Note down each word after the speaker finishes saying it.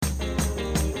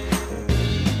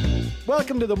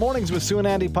Welcome to the Mornings with Sue and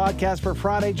Andy podcast for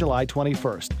Friday, July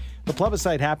 21st. The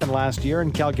plebiscite happened last year,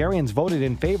 and Calgarians voted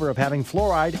in favor of having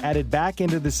fluoride added back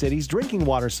into the city's drinking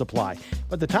water supply.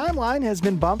 But the timeline has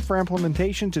been bumped for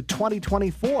implementation to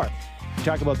 2024. We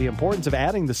talk about the importance of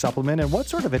adding the supplement and what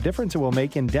sort of a difference it will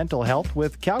make in dental health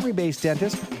with Calgary-based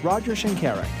dentist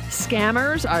Shinkaruk.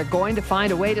 Scammers are going to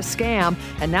find a way to scam,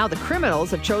 and now the criminals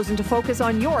have chosen to focus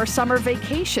on your summer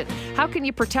vacation. How can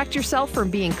you protect yourself from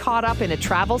being caught up in a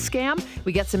travel scam?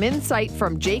 We get some insight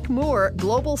from Jake Moore,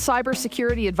 Global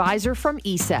Cybersecurity Advisor from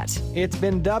ESET. It's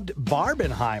been dubbed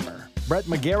Barbenheimer. Brett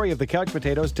Megarry of the Couch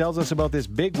Potatoes tells us about this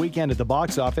big weekend at the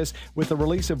box office with the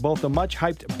release of both the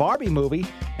much-hyped Barbie Movie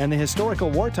and the historical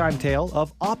wartime tale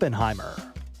of Oppenheimer.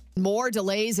 More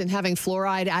delays in having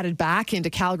fluoride added back into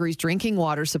Calgary's drinking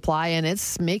water supply, and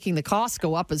it's making the costs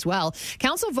go up as well.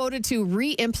 Council voted to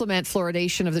re-implement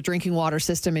fluoridation of the drinking water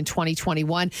system in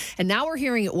 2021, and now we're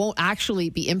hearing it won't actually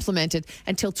be implemented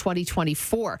until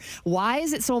 2024. Why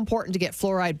is it so important to get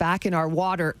fluoride back in our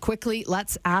water? Quickly,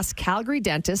 let's ask Calgary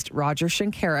dentist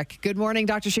Shinkaruk. Good morning,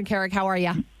 Dr. Shinkaruk. How are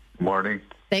you? Morning.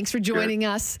 Thanks for joining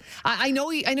us. I know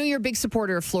you're a big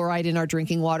supporter of fluoride in our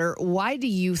drinking water. Why do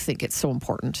you think it's so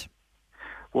important?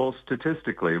 Well,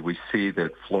 statistically, we see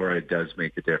that fluoride does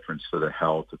make a difference for the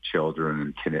health of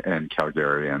children and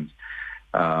Calgarians.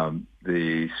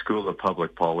 The School of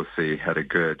Public Policy had a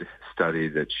good study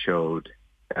that showed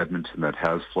Edmonton that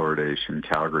has fluoridation,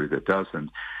 Calgary that doesn't.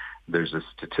 There's a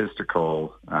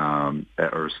statistical evidence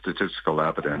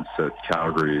that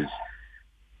Calgary's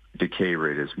decay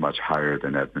rate is much higher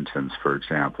than Edmonton's, for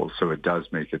example. So it does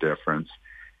make a difference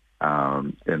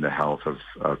in the health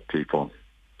of people,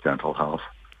 dental health.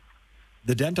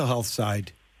 The dental health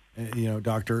side,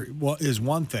 doctor, is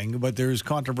one thing, but there's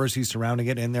controversy surrounding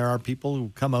it, and there are people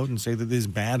who come out and say that this is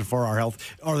bad for our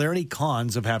health. Are there any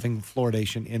cons of having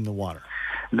fluoridation in the water?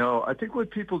 No, I think what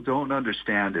people don't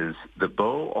understand is the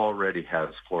bow already has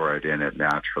fluoride in it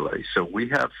naturally. So we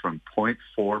have from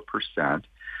 0.4%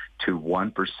 to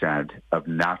 1% of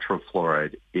natural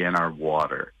fluoride in our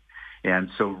water. And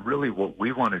so really what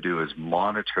we want to do is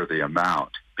monitor the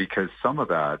amount, because some of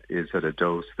that is at a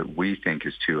dose that we think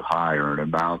is too high or an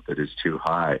amount that is too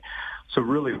high. So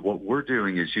really what we're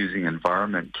doing is using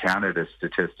Environment Canada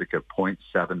statistic of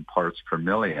 0.7 parts per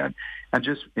million and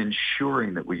just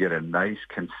ensuring that we get a nice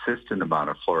consistent amount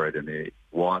of fluoride in the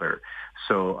water.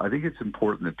 So I think it's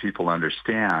important that people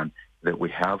understand that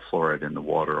we have fluoride in the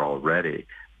water already,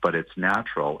 but it's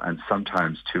natural, and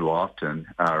sometimes too often,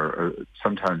 or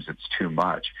sometimes it's too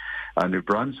much. New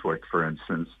Brunswick, for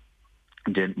instance,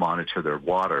 didn't monitor their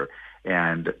water,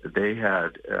 and they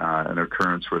had an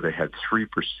occurrence where they had 3%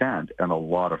 and a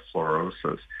lot of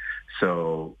fluorosis.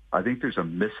 So I think there's a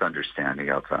misunderstanding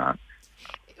of that.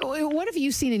 What have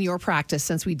you seen in your practice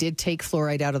since we did take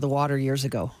fluoride out of the water years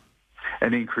ago?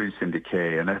 An increase in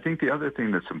decay. And I think the other thing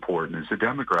that's important is the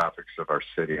demographics of our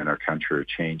city and our country are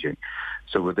changing.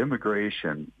 So with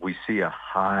immigration, we see a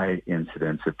high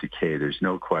incidence of decay. There's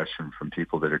no question from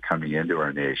people that are coming into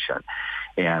our nation.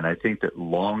 And I think that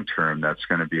long term, that's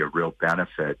going to be a real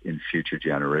benefit in future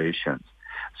generations.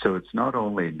 So it's not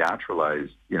only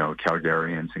naturalized,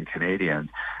 Calgarians and Canadians,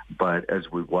 but as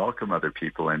we welcome other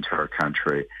people into our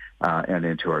country and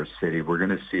into our city, we're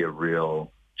going to see a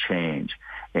real change.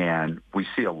 And we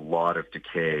see a lot of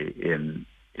decay in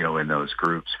those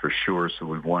groups for sure. So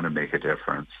we want to make a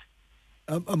difference.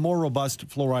 A more robust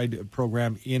fluoride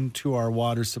program into our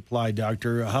water supply,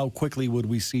 Doctor. How quickly would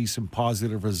we see some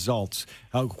positive results?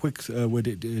 How quick would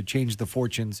it change the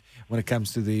fortunes when it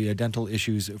comes to the dental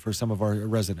issues for some of our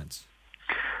residents?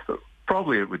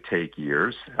 Probably it would take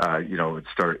years.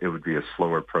 It would be a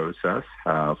slower process.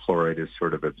 Fluoride is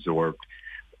sort of absorbed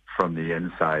from the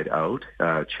inside out.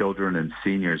 Children and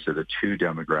seniors are the two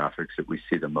demographics that we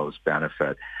see the most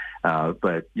benefit.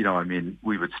 But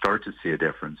we would start to see a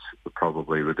difference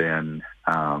probably within,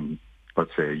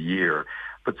 let's say, a year.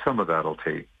 But some of that will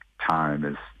take time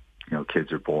as,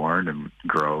 kids are born and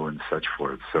grow and such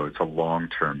forth. So it's a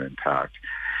long-term impact.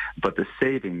 But the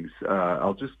savings,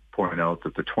 I'll just point out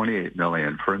that the $28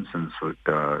 million, for instance,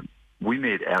 we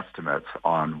made estimates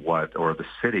on the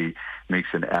city makes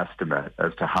an estimate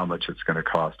as to how much it's going to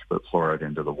cost to put fluoride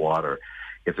into the water.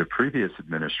 If the previous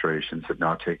administrations had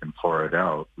not taken fluoride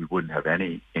out, we wouldn't have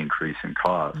any increase in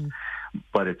cost.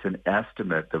 But it's an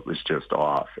estimate that was just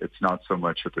off. It's not so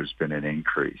much that there's been an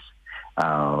increase.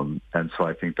 And so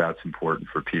I think that's important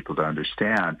for people to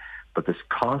understand. But this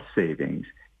cost savings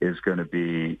is going to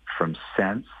be from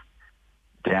cents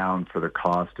down for the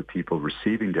cost of people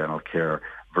receiving dental care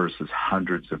versus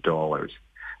hundreds of dollars.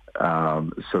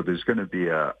 So there's going to be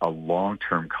a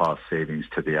long-term cost savings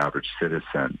to the average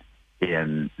citizen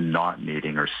in not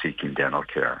needing or seeking dental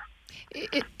care.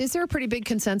 Is there a pretty big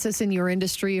consensus in your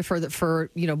industry for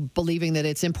believing that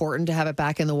it's important to have it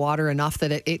back in the water enough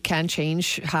that it can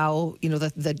change how,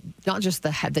 the not just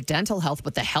the dental health,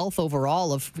 but the health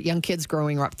overall of young kids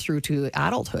growing up through to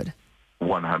adulthood?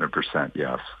 100%,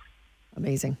 yes.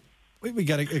 Amazing. We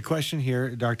got a question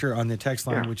here, Doctor, on the text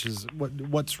line, which is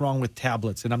what's wrong with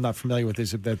tablets? And I'm not familiar with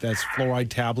this. That's fluoride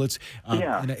tablets.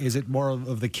 And is it more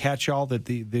of the catch-all that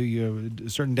the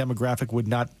certain demographic would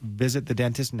not visit the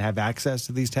dentist and have access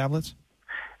to these tablets?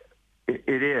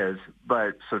 It is,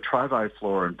 but so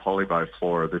tri-bifluor and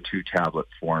polybifluor are the two tablet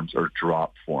forms or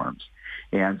drop forms.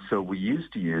 And so we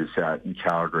used to use that in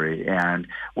Calgary. And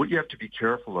what you have to be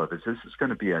careful of is this is going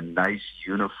to be a nice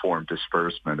uniform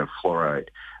disbursement of fluoride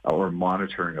or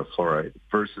monitoring of fluoride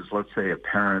versus, let's say, a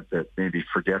parent that maybe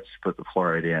forgets to put the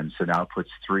fluoride in, so now puts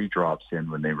 3 drops in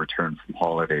when they return from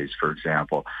holidays, for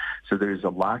example. So there's a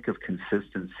lack of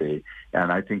consistency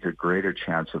and I think a greater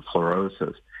chance of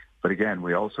fluorosis. But again,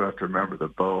 we also have to remember the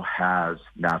bow has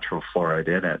natural fluoride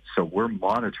in it. So we're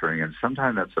monitoring, and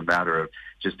sometimes that's a matter of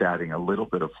just adding a little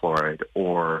bit of fluoride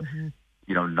or,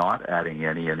 not adding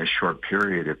any in a short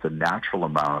period if the natural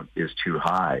amount is too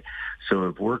high. So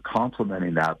if we're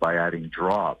complementing that by adding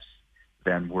drops,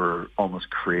 then we're almost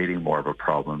creating more of a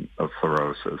problem of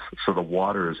fluorosis. So the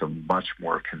water is a much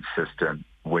more consistent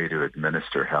way to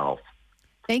administer health.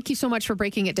 Thank you so much for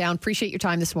breaking it down. Appreciate your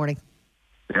time this morning.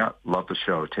 Yeah, love the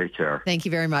show. Take care. Thank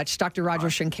you very much. Dr. Roger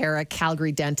Shinkaruk,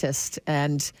 Calgary dentist.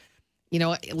 And,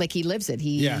 he lives it.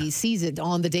 He sees it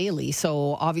on the daily.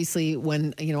 So obviously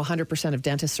when, 100% of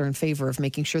dentists are in favor of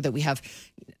making sure that we have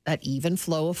that even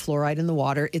flow of fluoride in the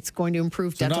water, it's going to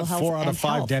improve dental health. 4 out of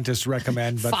 5 dentists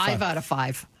recommend. But 5 out of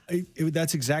 5.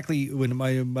 That's exactly when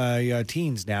my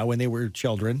teens now, when they were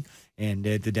children, and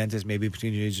the dentist, maybe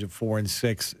between the ages of 4 and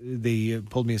 6, they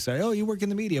pulled me aside. Oh, you work in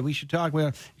the media. We should talk.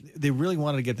 Well, they really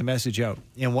wanted to get the message out.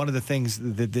 And one of the things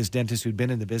that this dentist who'd been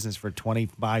in the business for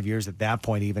 25 years at that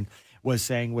point even was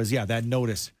saying was, that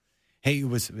notice. Hey, it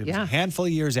was a handful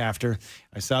of years after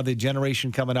I saw the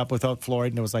generation coming up without fluoride,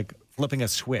 and it was like flipping a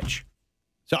switch.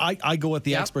 So I go with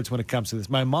the experts when it comes to this.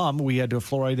 My mom, we had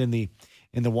fluoride in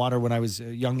the water when I was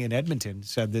young in Edmonton,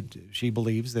 said that she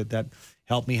believes that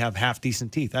helped me have half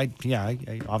decent teeth. I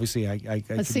obviously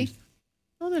Let's see.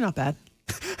 Oh, they're not bad.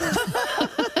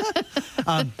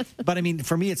 But I mean,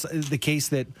 for me, it's the case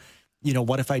that,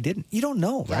 what if I didn't? You don't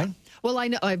know, right? Well, I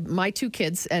know my 2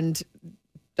 kids, and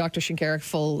Dr. Shinkaruk,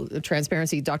 full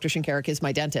transparency, Dr. Shinkaruk is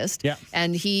my dentist. Yeah.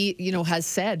 And he, has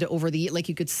said over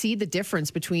you could see the difference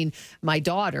between my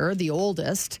daughter, the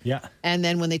oldest, and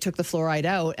then when they took the fluoride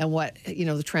out and what,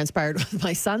 transpired with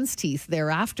my son's teeth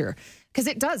thereafter. Because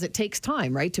it takes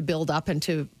time, right, to build up and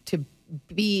to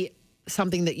be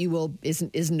something that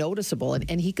is noticeable.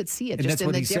 And he could see it and just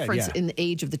in the difference in the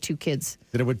age of the 2 kids.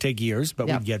 That it would take years, but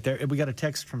we'd get there. We got a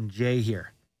text from Jay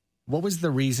here. What was the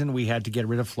reason we had to get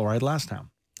rid of fluoride last time?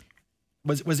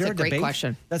 Was there a debate? Great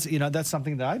question. That's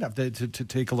something that I'd have to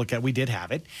take a look at. We did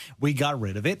have it. We got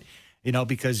rid of it,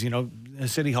 because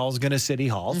City Hall is going to City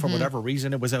Hall for whatever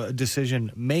reason. It was a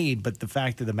decision made, but the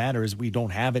fact of the matter is we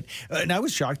don't have it. And I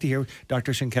was shocked to hear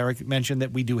Dr. Shinkaruk mention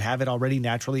that we do have it already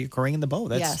naturally occurring in the bow.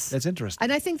 That's interesting.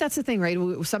 And I think that's the thing, right?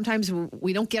 Sometimes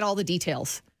we don't get all the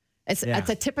details. It's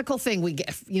a typical thing. We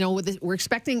get, we're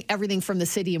expecting everything from the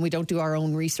city, and we don't do our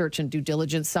own research and due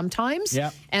diligence sometimes. Yeah.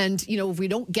 And, if we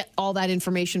don't get all that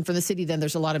information from the city, then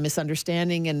there's a lot of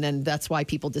misunderstanding, and then that's why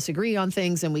people disagree on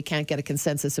things, and we can't get a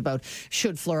consensus about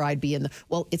should fluoride be in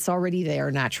well, it's already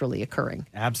there naturally occurring.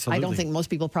 Absolutely. I don't think most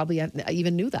people probably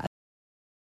even knew that.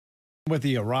 With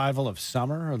the arrival of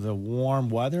summer or the warm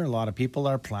weather, a lot of people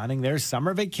are planning their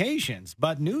summer vacations,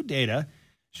 but new data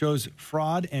shows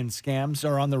fraud and scams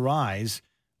are on the rise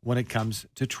when it comes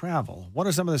to travel. What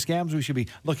are some of the scams we should be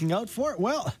looking out for?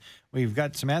 Well, we've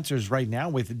got some answers right now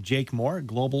with Jake Moore,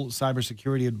 Global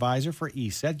Cybersecurity Advisor for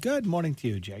ESET. Good morning to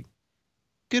you, Jake.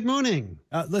 Good morning.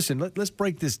 Listen, let's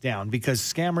break this down because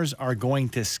scammers are going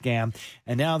to scam,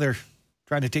 and now they're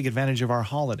trying to take advantage of our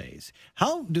holidays.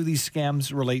 How do these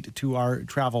scams relate to our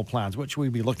travel plans? What should we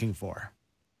be looking for?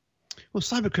 Well,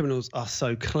 cyber criminals are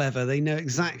so clever. They know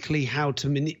exactly how to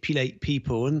manipulate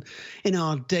people. And in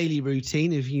our daily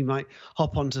routine, if you might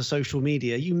hop onto social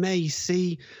media, you may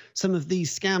see some of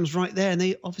these scams right there. And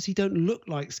they obviously don't look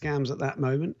like scams at that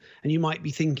moment. And you might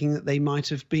be thinking that they might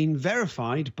have been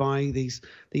verified by these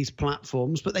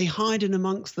platforms, but they hide in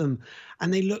amongst them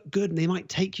and they look good. And they might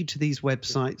take you to these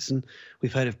websites. And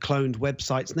we've heard of cloned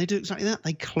websites, and they do exactly that.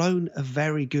 They clone a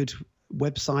very good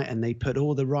website and they put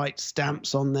all the right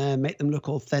stamps on there, make them look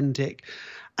authentic,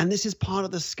 And this is part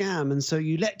of the scam. And so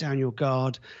you let down your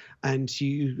guard, and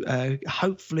you they're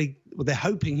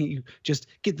hoping you just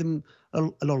give them a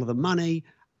lot of the money,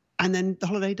 and then the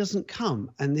holiday doesn't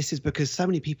come. And this is because so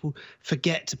many people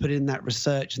forget to put in that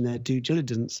research and their due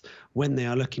diligence when they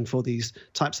are looking for these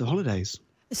types of holidays.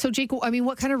 So, Jake, I mean,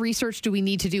 what kind of research do we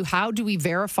need to do? How do we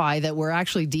verify that we're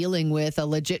actually dealing with a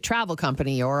legit travel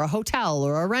company or a hotel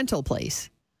or a rental place?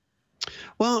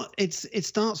 Well, it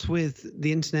starts with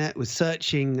the internet, with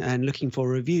searching and looking for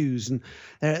reviews,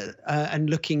 and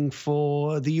looking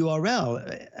for the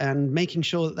URL and making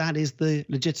sure that is the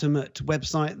legitimate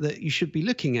website that you should be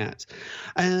looking at.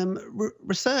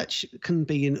 Research can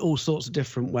be in all sorts of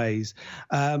different ways,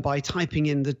 by typing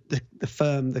in the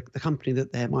firm, the company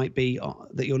that there might be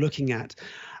that you're looking at.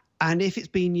 And if it's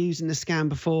been used in a scam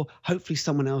before, hopefully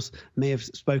someone else may have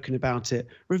spoken about it.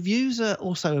 Reviews are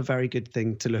also a very good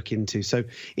thing to look into. So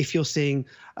if you're seeing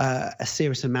a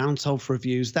serious amount of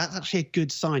reviews, that's actually a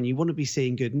good sign. You want to be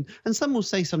seeing good. And some will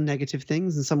say some negative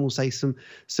things, and some will say some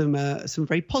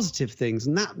very positive things.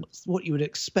 And that's what you would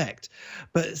expect.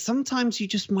 But sometimes you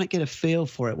just might get a feel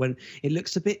for it when it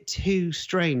looks a bit too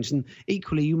strange. And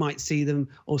equally, you might see them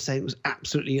all say it was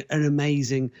absolutely an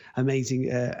amazing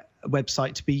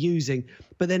website to be using,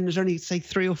 but then there's only, say,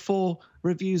 3 or 4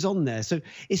 reviews on there. So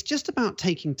it's just about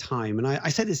taking time. And I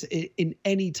say this in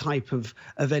any type of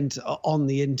event on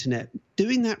the internet,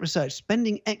 doing that research,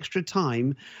 spending extra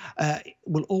time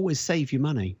will always save you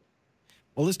money.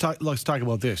 Well, let's talk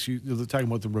about this. You're talking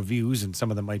about the reviews, and some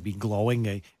of them might be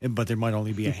glowing, but there might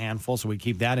only be a handful, so we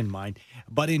keep that in mind.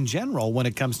 But in general, when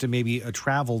it comes to maybe a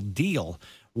travel deal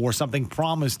or something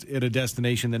promised at a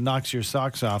destination that knocks your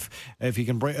socks off, if you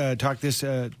can talk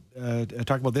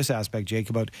about this aspect, Jake,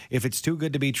 about if it's too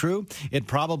good to be true, it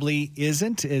probably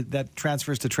isn't. That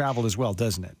transfers to travel as well,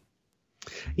 doesn't it?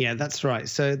 Yeah, that's right.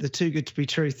 So the too good to be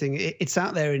true thing, it's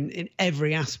out there in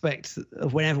every aspect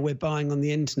of whenever we're buying on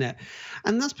the internet.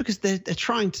 And that's because they're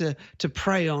trying to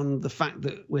prey on the fact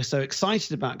that we're so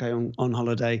excited about going on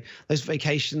holiday. Those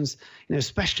vacations,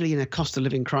 especially in a cost of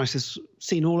living crisis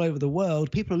seen all over the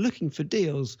world, people are looking for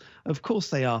deals. Of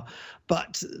course they are.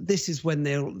 But this is when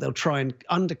they'll try and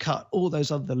undercut all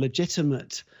those other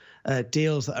legitimate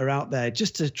deals that are out there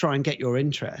just to try and get your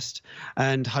interest,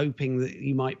 and hoping that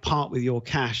you might part with your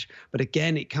cash. But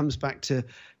again, it comes back to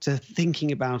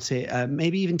thinking about it,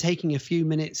 maybe even taking a few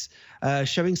minutes,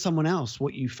 showing someone else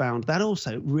what you found. That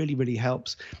also really, really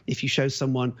helps if you show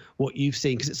someone what you've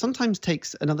seen, because it sometimes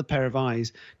takes another pair of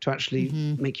eyes to actually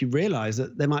make you realize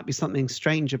that there might be something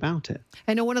strange about it.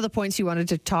 I know one of the points you wanted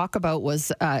to talk about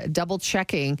was double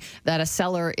checking that a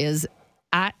seller is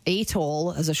at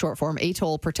ATOL, as a short form,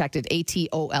 ATOL protected,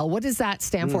 ATOL. What does that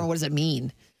stand for, and what does it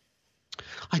mean?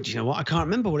 Do you know what? I can't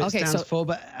remember what it stands for,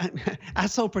 but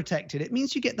ATOL protected, it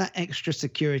means you get that extra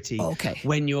security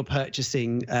when you're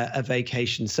purchasing a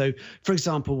vacation. So, for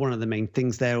example, one of the main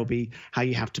things there will be how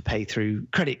you have to pay through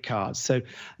credit cards. So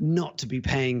not to be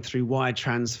paying through wire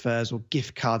transfers or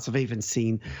gift cards. I've even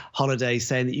seen holidays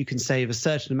saying that you can save a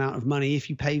certain amount of money if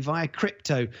you pay via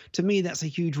crypto. To me, that's a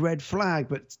huge red flag,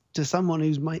 but to someone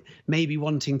who's maybe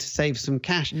wanting to save some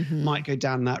cash, might go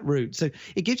down that route. So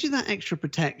it gives you that extra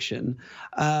protection.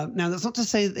 Now, that's not to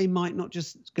say that they might not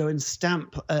just go and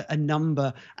stamp a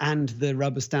number and the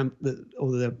rubber stamp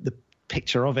or the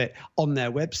picture of it on their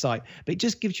website, but it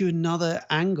just gives you another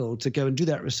angle to go and do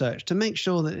that research to make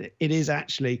sure that it is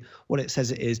actually what it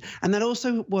says it is. And that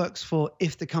also works for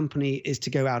if the company is to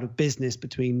go out of business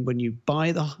between when you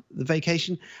buy the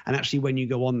vacation and actually when you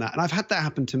go on that. And I've had that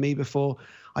happen to me before.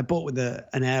 I bought with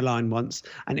an airline once,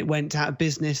 and it went out of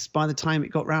business by the time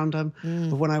it got round of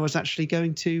when I was actually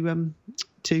going to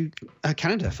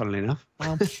Canada, funnily enough.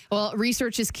 Wow. Well,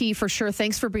 research is key for sure.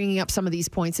 Thanks for bringing up some of these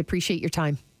points. Appreciate your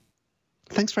time.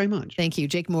 Thanks very much. Thank you.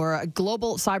 Jake Moore,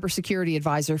 Global Cybersecurity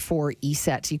Advisor for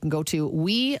ESET. You can go to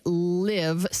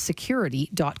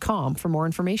welivesecurity.com for more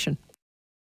information.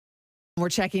 We're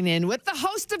checking in with the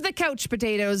host of the Couch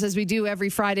Potatoes, as we do every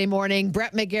Friday morning.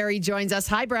 Brett Megarry joins us.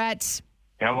 Hi, Brett.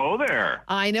 Hello there.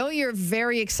 I know you're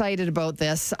very excited about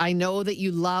this. I know that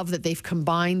you love that they've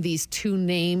combined these two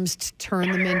names to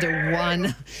turn them into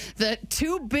one. The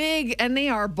two big, and they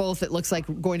are both, it looks like,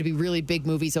 going to be really big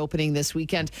movies opening this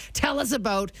weekend. Tell us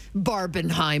about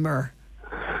Barbenheimer.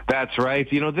 That's right.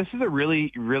 This is a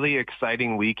really, really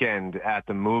exciting weekend at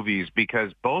the movies,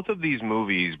 because both of these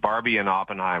movies, Barbie and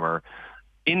Oppenheimer,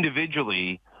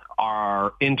 individually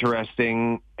are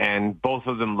interesting, and both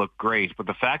of them look great. But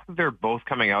the fact that they're both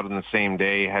coming out on the same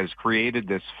day has created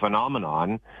this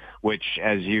phenomenon, which,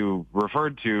 as you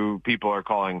referred to, people are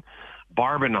calling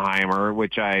Barbenheimer,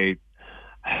 which I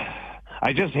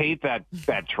I just hate that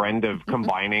trend of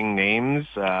combining names.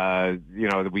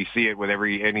 We see it with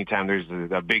anytime there's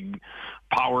a big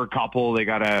power couple, they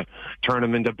got to turn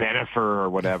them into Bennifer or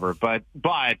whatever. But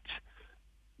that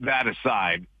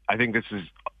aside, I think this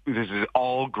is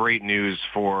all great news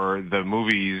for the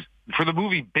movie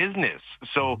business.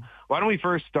 So why don't we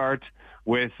first start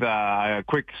with a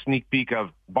quick sneak peek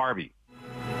of Barbie.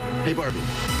 Hey, Barbie.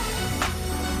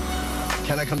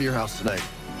 Can I come to your house tonight?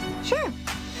 Sure.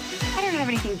 I don't have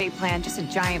anything big planned, just a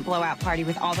giant blowout party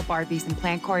with all the Barbies and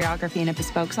planned choreography and a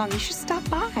bespoke song. You should stop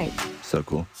by. So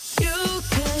cool. You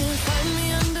can find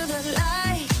me under the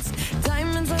lights,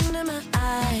 diamonds under my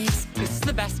eyes. This is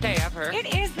the best day ever.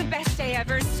 It is the best day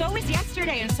ever. So is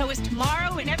yesterday, and so is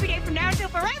tomorrow, and every day from now till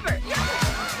forever.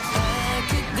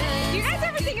 Do you guys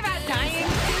ever think about dying?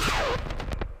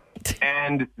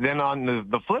 And then on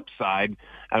the flip side,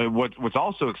 what's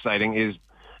also exciting is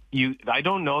I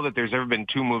don't know that there's ever been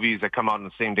two movies that come out on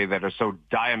the same day that are so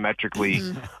diametrically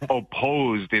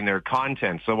opposed in their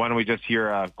content. So why don't we just hear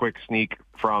a quick sneak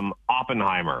from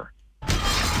Oppenheimer?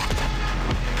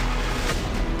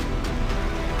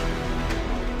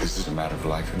 This is a matter of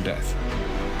life and death.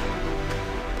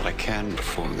 But I can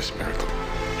perform this miracle.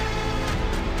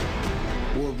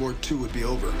 World War II would be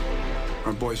over.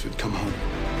 Our boys would come home.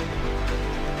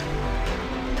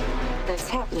 That's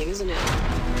happening, isn't it?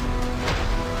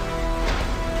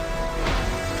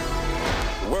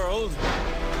 The world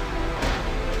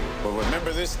will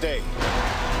remember this day.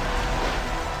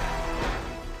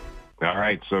 All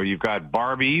right, so you've got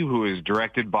Barbie, who is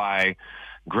directed by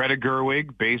Greta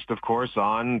Gerwig, based, of course,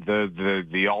 on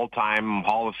the all-time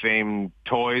Hall of Fame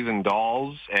toys and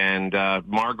dolls. And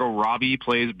Margot Robbie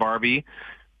plays Barbie.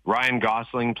 Ryan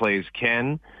Gosling plays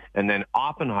Ken. And then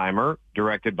Oppenheimer,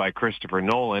 directed by Christopher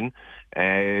Nolan,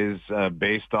 is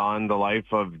based on the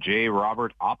life of J.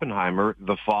 Robert Oppenheimer,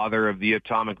 the father of the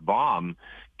atomic bomb,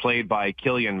 played by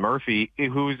Cillian Murphy,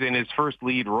 who's in his first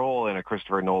lead role in a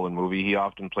Christopher Nolan movie. He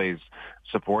often plays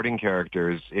supporting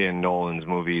characters in Nolan's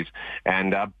movies.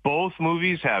 And both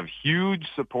movies have huge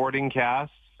supporting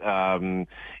casts. In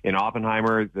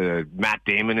Oppenheimer, Matt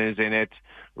Damon is in it.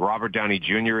 Robert Downey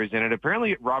Jr. is in it.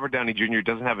 Apparently, Robert Downey Jr.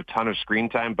 doesn't have a ton of screen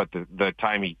time, but the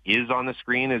time he is on the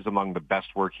screen is among the best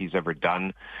work he's ever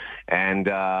done. And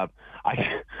I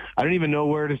don't even know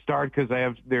where to start because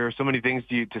there are so many things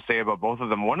to say about both of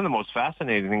them. One of the most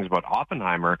fascinating things about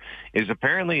Oppenheimer is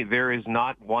apparently there is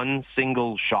not one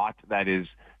single shot that is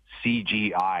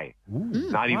CGI.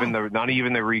 Not even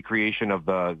the recreation of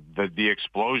the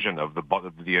explosion of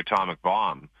the atomic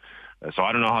bomb. So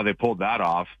I don't know how they pulled that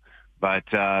off. But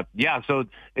so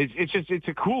it's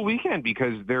a cool weekend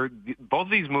because both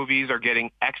of these movies are getting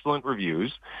excellent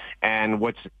reviews, and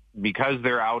because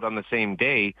they're out on the same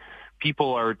day,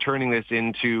 people are turning this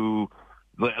into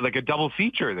like a double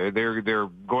feature. They're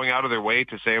going out of their way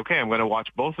to say, okay, I'm going to watch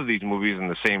both of these movies in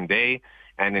the same day.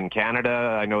 And in Canada,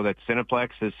 I know that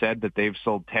Cineplex has said that they've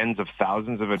sold tens of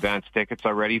thousands of advance tickets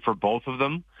already for both of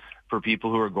them, for people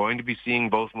who are going to be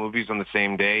seeing both movies on the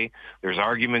same day. There's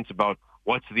arguments about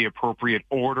what's the appropriate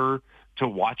order to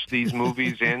watch these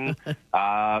movies in.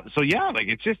 As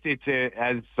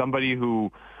somebody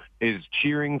who is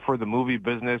cheering for the movie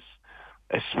business,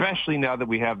 especially now that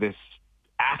we have this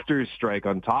actors strike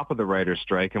on top of the writers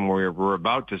strike, and we're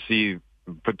about to see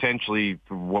potentially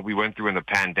what we went through in the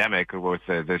pandemic with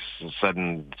this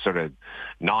sudden sort of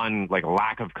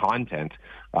lack of content.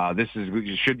 This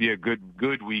should be a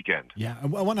good weekend. Yeah, I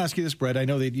want to ask you this, Brett. I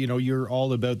know that you're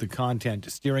all about the content,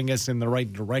 steering us in the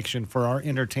right direction for our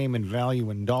entertainment value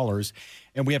in dollars,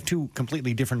 and we have two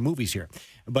completely different movies here.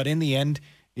 But in the end,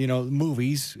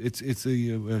 movies, it's a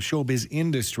showbiz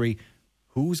industry.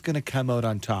 Who's going to come out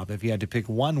on top if you had to pick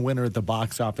one winner at the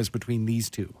box office between these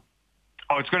two?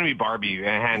 Oh, it's going to be Barbie,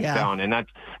 hands down, and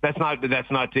that's not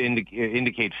to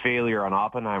indicate failure on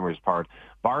Oppenheimer's part.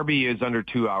 Barbie is under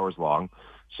 2 hours long,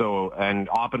 and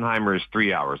Oppenheimer is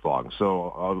 3 hours long.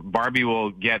 So Barbie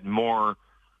will get more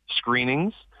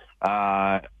screenings,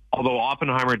 although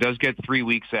Oppenheimer does get 3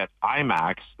 weeks at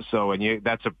IMAX. So you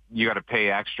got to pay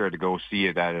extra to go see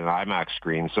it at an IMAX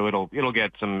screen. So it'll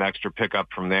get some extra pickup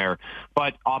from there.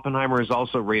 But Oppenheimer is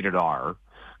also rated R,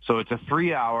 so it's a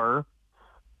 3 hour.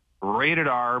 Rated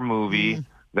R movie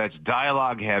that's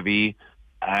dialogue heavy,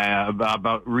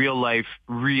 about real life,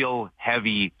 real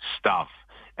heavy stuff.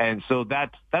 And so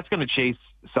that's going to chase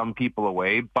some people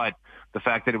away. But the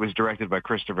fact that it was directed by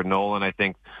Christopher Nolan, I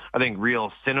think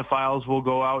real cinephiles will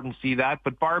go out and see that.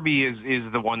 But Barbie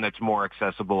is the one that's more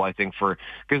accessible, I think,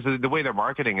 because the way they're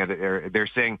marketing it, they're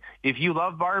saying, if you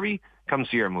love Barbie, come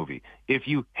see our movie. If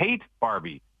you hate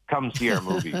Barbie, come see our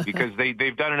movie because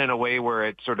they've done it in a way where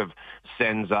it sort of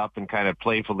sends up and kind of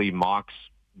playfully mocks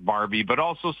Barbie, but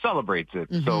also celebrates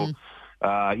it. Mm-hmm.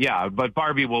 So, but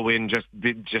Barbie will win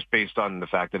just based on the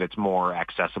fact that it's more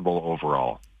accessible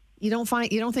overall. You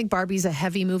don't think Barbie's a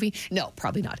heavy movie? No,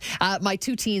 probably not. My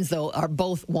two teens, though,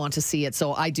 both want to see it.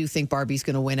 So I do think Barbie's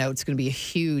going to win out. It's going to be a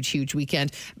huge, huge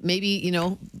weekend. Maybe,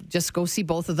 just go see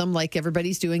both of them like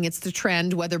everybody's doing. It's the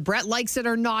trend. Whether Brett likes it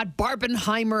or not,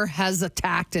 Barbenheimer has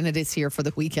attacked, and it is here for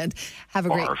the weekend. Have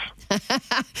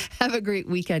a great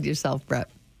weekend yourself, Brett.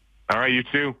 All right, you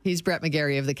too. He's Brett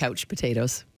Megarry of the Couch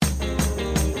Potatoes.